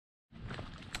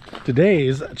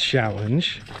Today's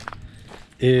challenge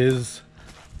is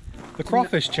the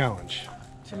crawfish challenge.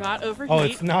 To not overheat. Oh,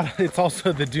 it's not. It's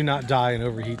also the do not die and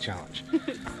overheat challenge.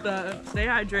 It's the stay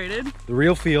hydrated. The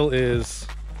real feel is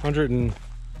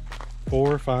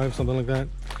 104, 5, something like that.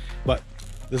 But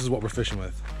this is what we're fishing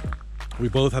with. We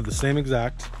both have the same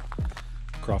exact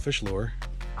crawfish lure.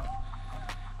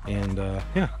 And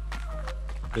yeah,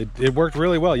 it worked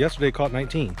really well. Yesterday it caught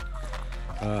 19.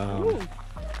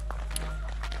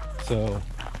 So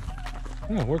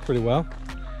yeah, it worked pretty well.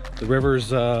 The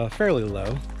river's fairly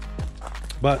low,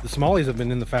 but the smallies have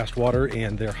been in the fast water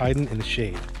and they're hiding in the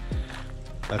shade.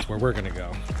 That's where we're gonna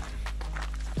go.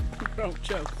 Don't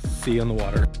choke. See you on the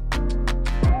water.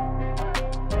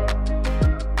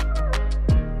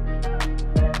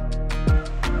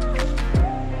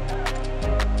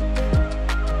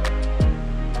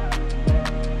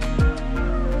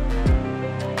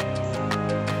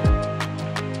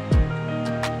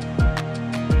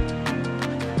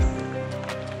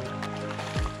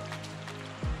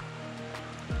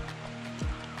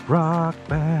 Rock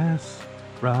bass,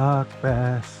 rock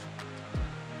bass.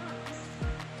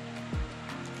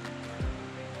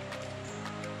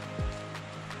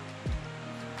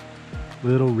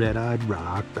 Little red-eyed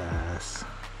rock bass.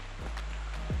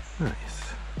 Nice.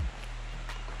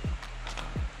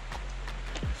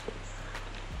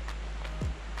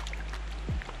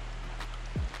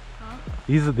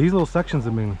 These little sections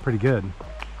have been pretty good.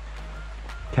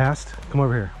 Cast, come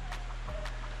over here.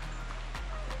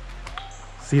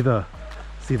 See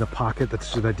the pocket,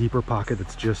 that's that deeper pocket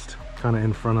that's just kind of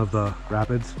in front of the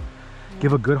rapids.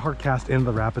 Give a good hard cast into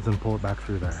the rapids and pull it back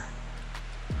through there.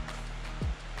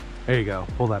 There you go.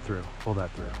 Pull that through. Pull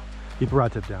that through. Keep the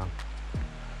rod tip down.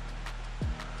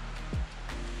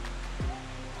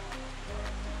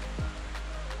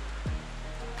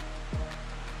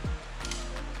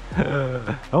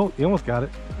 Oh, you almost got it.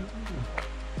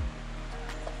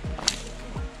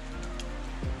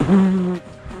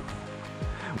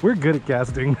 We're good at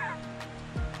casting. Oh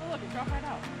look, it dropped right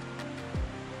out.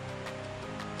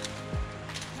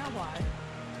 Now why?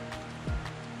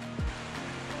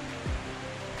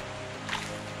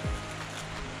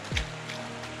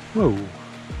 Whoa.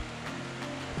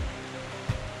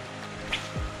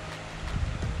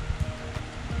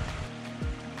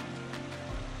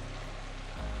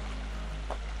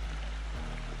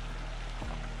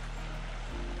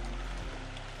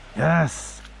 Yes.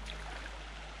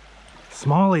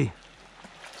 Smallie.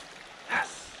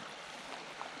 Yes.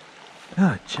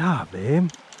 Good job, babe.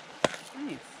 Nice.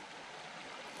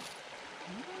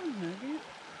 Oh, nugget.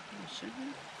 Sugar.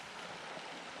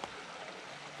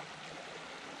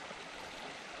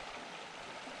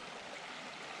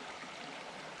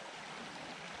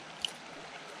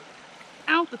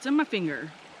 Ow, that's in my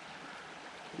finger.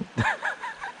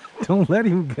 Don't let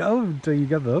him go until you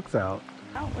got the hooks out.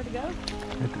 Ow, where'd it go?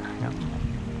 Right there, yeah.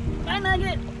 Bye,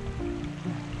 nugget.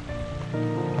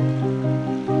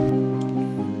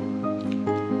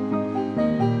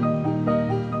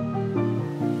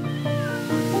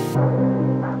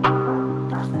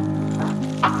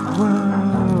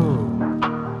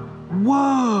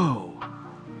 Whoa!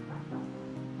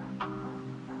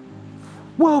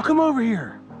 Whoa, come over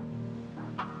here!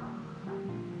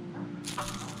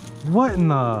 What in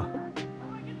the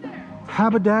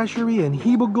haberdashery and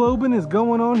hemoglobin is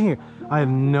going on here? I have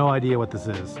no idea what this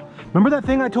is. Remember that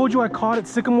thing I told you I caught at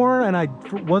Sycamore and I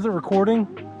wasn't recording?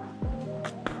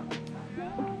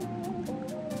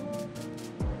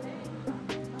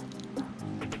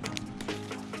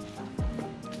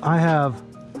 I have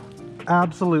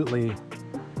absolutely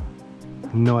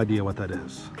no idea what that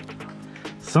is.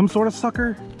 Some sort of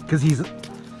sucker, because he's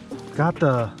got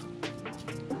the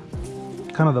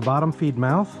kind of the bottom feed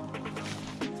mouth.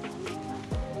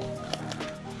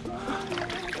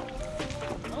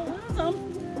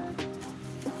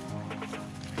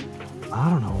 I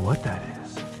don't know what that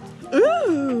is.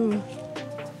 Ooh.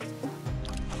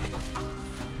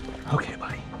 Okay,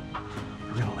 buddy.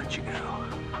 We're gonna let you go.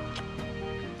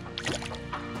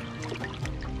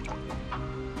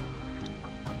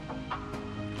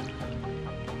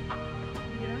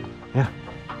 Yeah.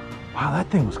 Wow, that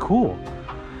thing was cool.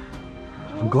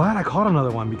 I'm glad I caught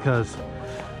another one because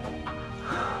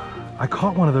I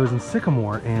caught one of those in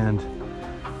Sycamore and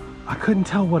I couldn't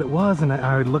tell what it was, and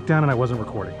I looked down and I wasn't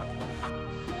recording.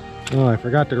 Oh, I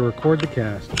forgot to record the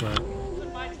cast, but... It's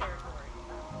in my territory.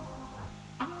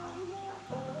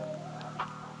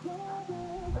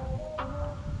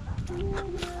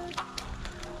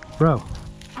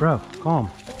 Bro,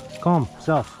 calm,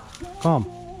 self, calm.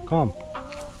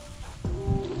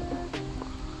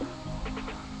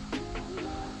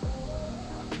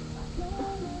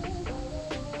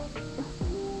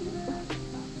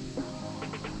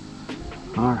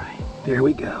 All right, there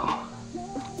we go.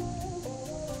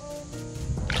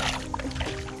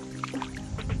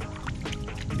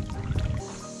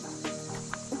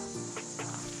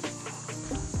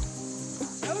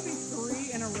 That would be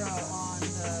 3 in a row on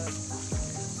the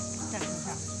catch and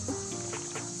catch.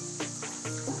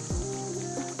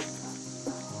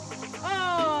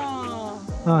 Oh!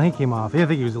 Oh, he came off. I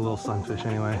think he was a little sunfish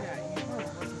anyway.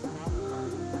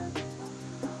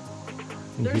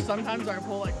 Yeah, there's sometimes where I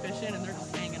pull like fish in and they're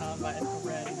just hanging on by a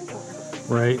thread in the corner.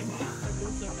 Right. I feel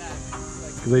so bad.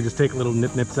 Like, Because they just take little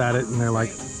nips at it and they're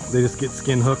like, they just get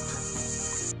skin hooked.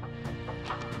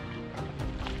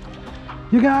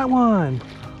 You got one!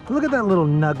 Look at that little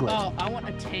nuglet. oh, I want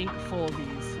a tank full of these.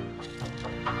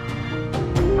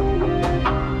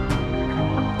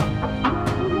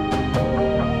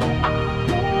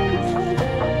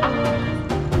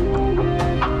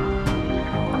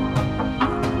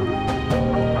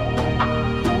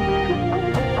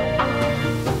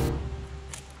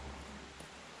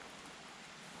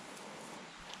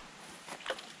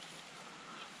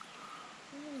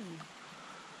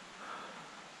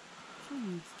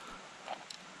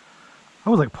 I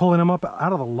was like pulling him up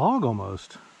out of the log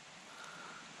almost.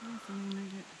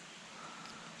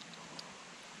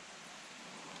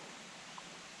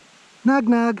 Nug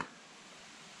nug.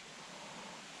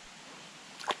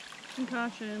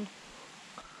 Concussion.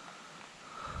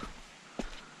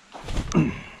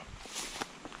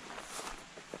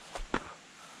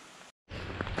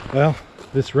 Well,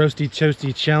 this roasty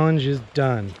toasty challenge is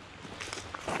done.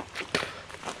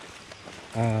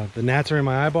 The gnats are in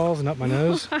my eyeballs and up my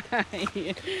nose. Why?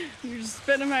 You're just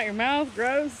spitting them out your mouth.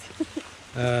 Gross.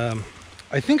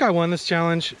 I think I won this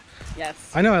challenge.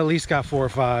 Yes. I know I at least got 4 or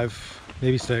 5,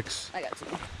 maybe 6. I got 2.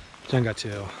 Jen got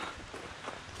 2.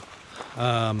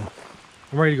 I'm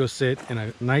ready to go sit in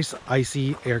a nice,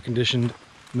 icy, air-conditioned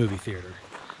movie theater.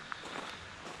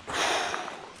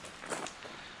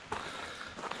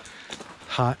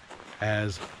 Hot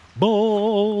as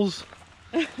balls.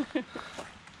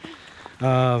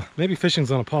 Maybe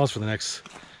fishing's on a pause for the next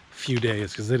few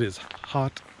days because it is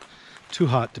hot, too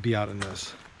hot to be out in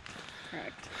this.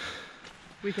 Correct.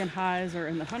 Weekend highs are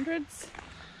in the hundreds.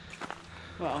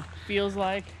 Well, feels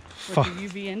like with the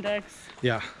UV index.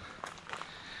 Yeah.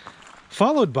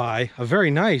 Followed by a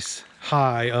very nice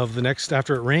high of the next,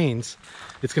 after it rains,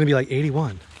 it's going to be like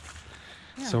 81.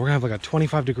 Yeah. So we're going to have like a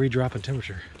 25-degree drop in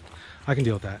temperature. I can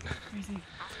deal with that. Crazy.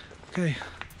 Okay.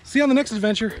 See you on the next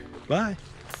adventure. Bye.